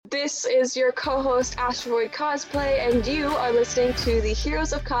This is your co-host Astrovoid Cosplay, and you are listening to the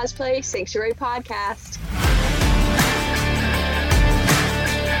Heroes of Cosplay Sanctuary podcast.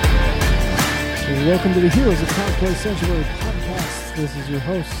 Welcome to the Heroes of Cosplay Sanctuary podcast. This is your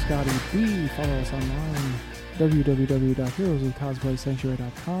host, Scotty B. Follow us online,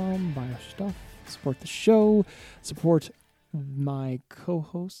 www.heroesofcosplaysanctuary.com. Buy our stuff, support the show, support my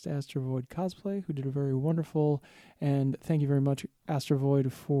co-host, Astrovoid Cosplay, who did a very wonderful, and thank you very much,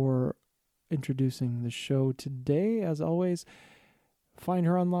 Astrovoid, for introducing the show today. As always, find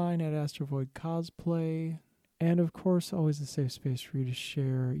her online at Astrovoid Cosplay. And of course, always a safe space for you to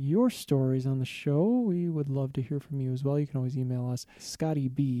share your stories on the show. We would love to hear from you as well. You can always email us,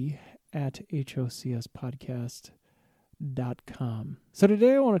 scottyb@hocspodcast.com. So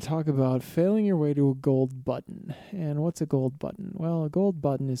today I want to talk about failing your way to a gold button. And what's a gold button? Well, a gold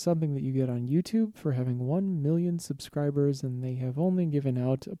button is something that you get on YouTube for having 1 million subscribers, and they have only given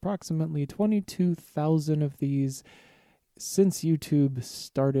out approximately 22,000 of these since YouTube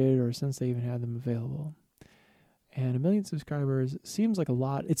started, or since they even had them available. And 1 million subscribers seems like a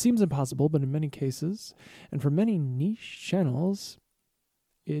lot. It seems impossible, but in many cases, and for many niche channels,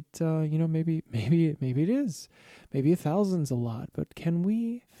 it maybe it is. Maybe 1,000's a lot, but can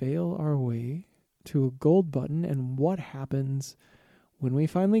we fail our way to a gold button? And what happens when we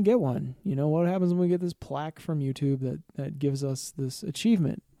finally get one? You know, what happens when we get this plaque from YouTube that gives us this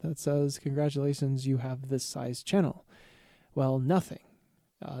achievement that says, congratulations, you have this size channel? Well, nothing.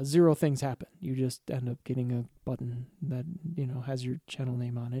 0 things happen. You just end up getting a button that, has your channel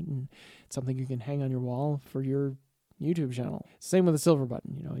name on it, and it's something you can hang on your wall for your YouTube channel. Same with a silver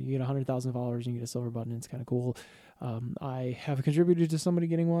button. You get 100,000 followers and you get a silver button. It's kind of cool. I have contributed to somebody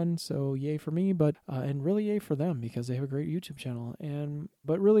getting one, so yay for me, but and really yay for them because they have a great YouTube channel.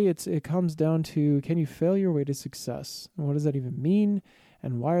 But really, it comes down to, can you fail your way to success? And what does that even mean?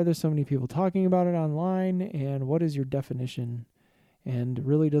 And why are there so many people talking about it online? And what is your definition? And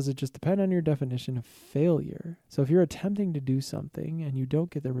really, does it just depend on your definition of failure? So if you're attempting to do something and you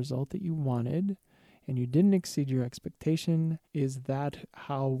don't get the result that you wanted, and you didn't exceed your expectation, is that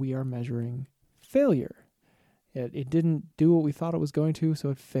how we are measuring failure? It didn't do what we thought it was going to, so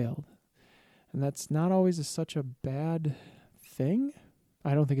it failed. And that's not always such a bad thing.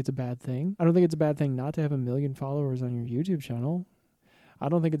 I don't think it's a bad thing. I don't think it's a bad thing not to have 1 million followers on your YouTube channel. I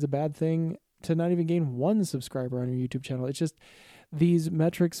don't think it's a bad thing to not even gain 1 subscriber on your YouTube channel. It's just these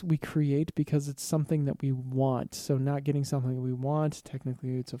metrics we create because it's something that we want. So not getting something that we want,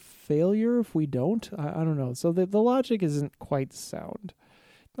 technically it's a failure if we don't. I don't know. So the logic isn't quite sound.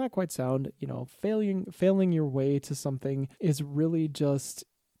 Not quite sound. Failing your way to something is really just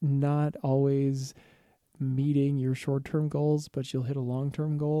not always meeting your short-term goals, but you'll hit a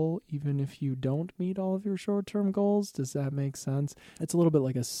long-term goal even if you don't meet all of your short-term goals. Does that make sense? It's a little bit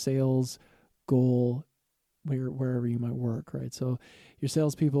like a sales goal wherever you might work, right? So your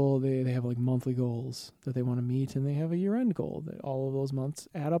salespeople, they have like monthly goals that they want to meet, and they have a year-end goal that all of those months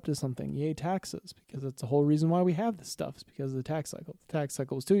add up to something. Yay, taxes, because that's the whole reason why we have this stuff, is because of the tax cycle. The tax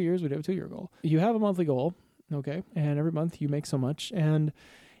cycle is 2 years, we'd have a 2-year goal. You have a monthly goal, okay, and every month you make so much, and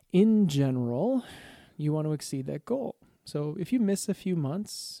in general, you want to exceed that goal. So if you miss a few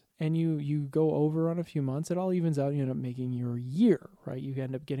months and you go over on a few months, it all evens out, you end up making your year, right? You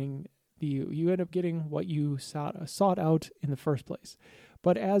end up getting what you sought out in the first place.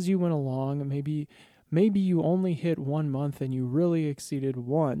 But as you went along, maybe you only hit 1 month and you really exceeded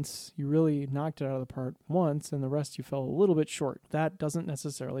once. You really knocked it out of the park once, and the rest you fell a little bit short. That doesn't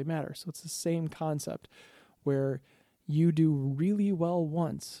necessarily matter. So it's the same concept where you do really well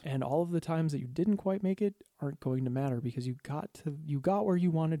once, and all of the times that you didn't quite make it aren't going to matter because you got where you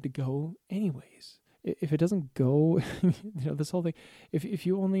wanted to go anyways. If it doesn't go, this whole thing, if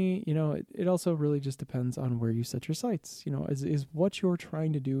you only, it also really just depends on where you set your sights. Is what you're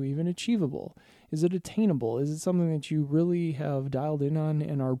trying to do even achievable? Is it attainable? Is it something that you really have dialed in on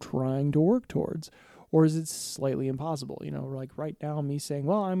and are trying to work towards? Or is it slightly impossible? Like right now, me saying,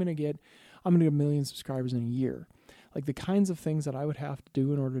 well, I'm going to get 1 million subscribers in a year. Like the kinds of things that I would have to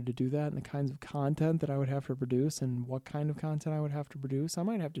do in order to do that, and the kinds of content that I would have to produce, and what kind of content I would have to produce, I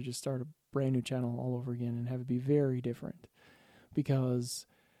might have to just start a brand new channel all over again and have it be very different, because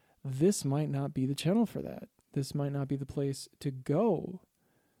this might not be the channel for that. This might not be the place to go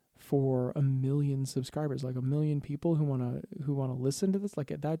for 1 million subscribers, like 1 million people who want to listen to this. Like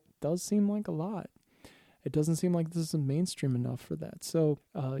that does seem like a lot. It doesn't seem like this is mainstream enough for that. So,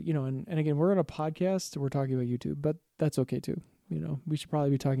 and again, we're on a podcast, we're talking about YouTube, but that's okay too. We should probably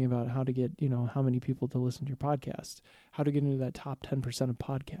be talking about how to get, how many people to listen to your podcast, how to get into that top 10% of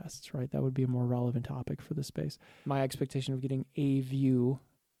podcasts, right? That would be a more relevant topic for this space. My expectation of getting a view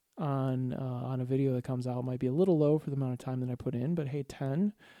on a video that comes out might be a little low for the amount of time that I put in, but hey,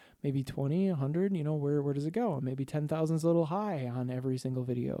 10, maybe 20, 100, where does it go? Maybe 10,000 is a little high on every single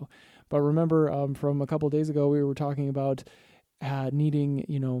video. But remember, from a couple of days ago, we were talking about needing,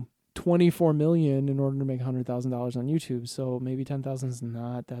 24 million in order to make $100,000 on YouTube. So maybe 10,000 is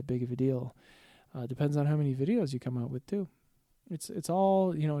not that big of a deal. Depends on how many videos you come out with too. It's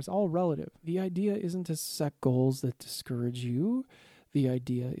all, it's all relative. The idea isn't to set goals that discourage you. The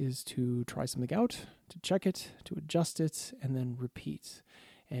idea is to try something out, to check it, to adjust it, and then repeat.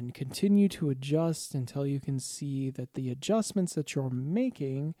 And continue to adjust until you can see that the adjustments that you're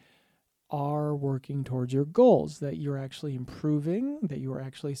making are working towards your goals, that you're actually improving, that you are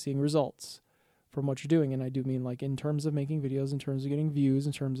actually seeing results from what you're doing. And I do mean like in terms of making videos, in terms of getting views,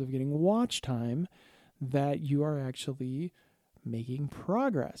 in terms of getting watch time, that you are actually making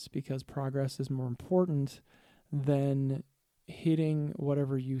progress, because progress is more important than hitting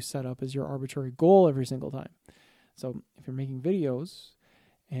whatever you set up as your arbitrary goal every single time. So if you're making videos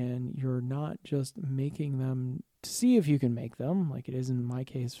and you're not just making them to see if you can make them, like it is in my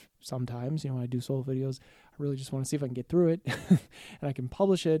case sometimes, when I do solo videos, I really just want to see if I can get through it and I can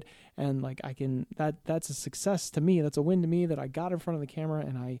publish it, and like that's a success to me. That's a win to me that I got in front of the camera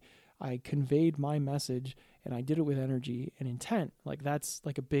and I conveyed my message and I did it with energy and intent. Like that's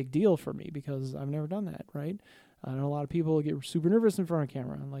like a big deal for me because I've never done that, right? I know a lot of people get super nervous in front of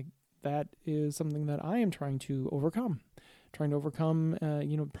camera, and like that is something that I am trying to overcome.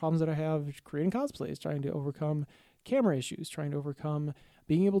 Problems that I have creating cosplays, trying to overcome camera issues, trying to overcome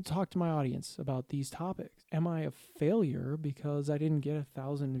being able to talk to my audience about these topics. Am I a failure because I didn't get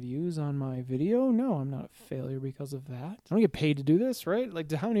 1,000 views on my video? No, I'm not a failure because of that. I don't get paid to do this, right?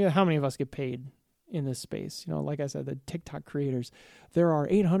 Like how many of us get paid in this space? Like I said, the TikTok creators, there are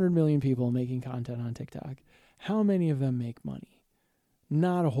 800 million people making content on TikTok. How many of them make money?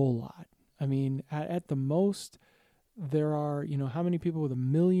 Not a whole lot. I mean, at the most, there are, how many people with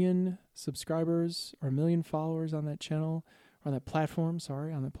 1 million subscribers or 1 million followers on that channel, or on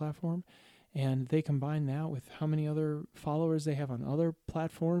that platform, and they combine that with how many other followers they have on other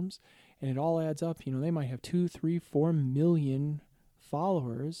platforms, and it all adds up. They might have 2, 3, 4 million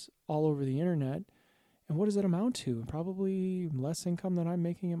followers all over the internet. And what does that amount to? Probably less income than I'm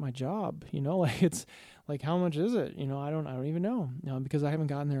making at my job. It's like, how much is it? I don't even know, because I haven't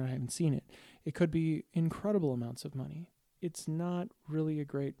gotten there and I haven't seen it. It could be incredible amounts of money. It's not really a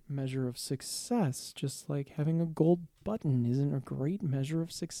great measure of success, just like having a gold button isn't a great measure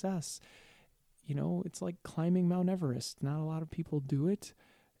of success. It's like climbing Mount Everest. Not a lot of people do it.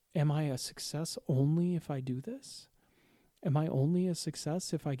 Am I a success only if I do this? Am I only a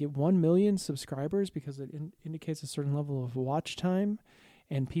success if I get 1 million subscribers because it indicates a certain level of watch time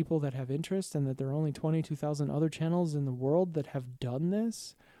and people that have interest, and that there are only 22,000 other channels in the world that have done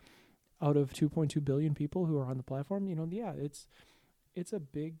this out of 2.2 billion people who are on the platform? It's a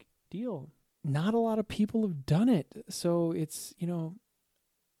big deal. Not a lot of people have done it. So it's,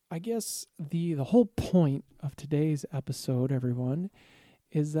 I guess the whole point of today's episode, everyone,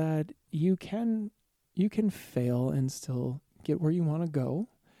 is that you can fail and still get where you want to go,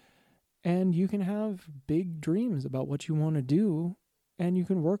 and you can have big dreams about what you want to do, and you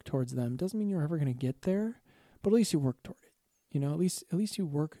can work towards them. Doesn't mean you're ever going to get there, but at least you work toward it. At least you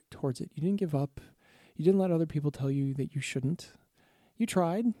work towards it. You didn't give up. You didn't let other people tell you that you shouldn't. You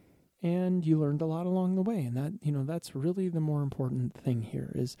tried, and you learned a lot along the way, and that's really the more important thing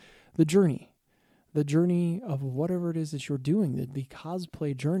here is the journey of whatever it is that you're doing, the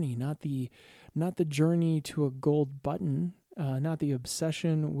cosplay journey, not the journey to a gold button, not the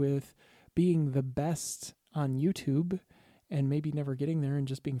obsession with being the best on YouTube and maybe never getting there and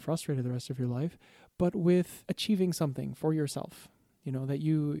just being frustrated the rest of your life, but with achieving something for yourself. That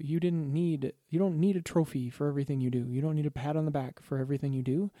you don't need a trophy for everything you do. You don't need a pat on the back for everything you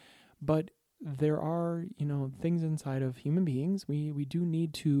do, but there are, things inside of human beings. We do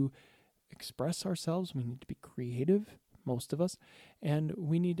need to express ourselves. We need to be creative, most of us, and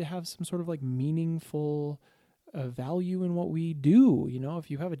we need to have some sort of like meaningful value in what we do. If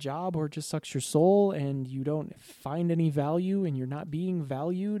you have a job where it just sucks your soul and you don't find any value and you're not being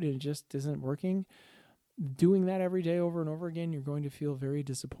valued and it just isn't working, doing that every day over and over again, you're going to feel very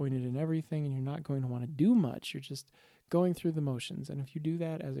disappointed in everything, and you're not going to want to do much. You're just going through the motions. And if you do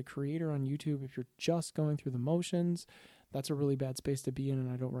that as a creator on YouTube, if you're just going through the motions, that's a really bad space to be in, and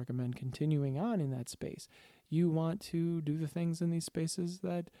I don't recommend continuing on in that space. You want to do the things in these spaces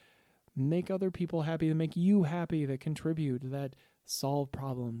that make other people happy, that make you happy, that contribute, that solve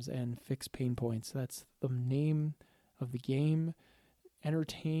problems and fix pain points. That's the name of the game.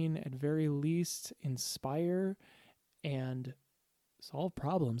 Entertain, at very least, inspire, and solve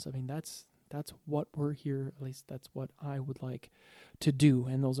problems. I mean, that's what we're here, at least that's what I would like to do,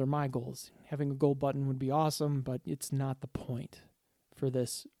 and those are my goals. Having a gold button would be awesome, but it's not the point for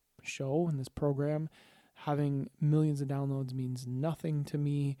this show and this program. Having millions of downloads means nothing to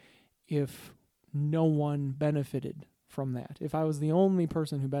me if no one benefited from that. If I was the only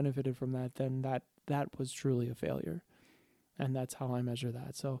person who benefited from that, then that was truly a failure. And that's how I measure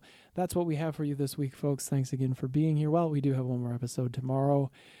that. So that's what we have for you this week, folks. Thanks again for being here. Well, we do have one more episode tomorrow,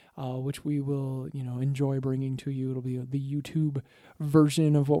 which we will, enjoy bringing to you. It'll be the YouTube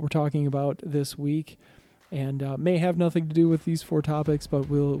version of what we're talking about this week, and may have nothing to do with these 4 topics, but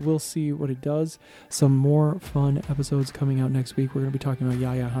we'll see what it does. Some more fun episodes coming out next week. We're going to be talking about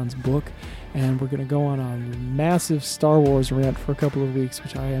Yahya Han's book, and we're going to go on a massive Star Wars rant for a couple of weeks,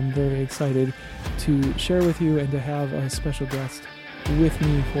 which I am very excited to share with you and to have a special guest with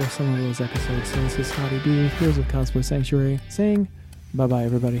me for some of those episodes. So this is Scotty B, Heroes of Cosplay Sanctuary, saying bye-bye,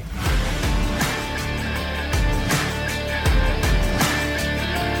 everybody.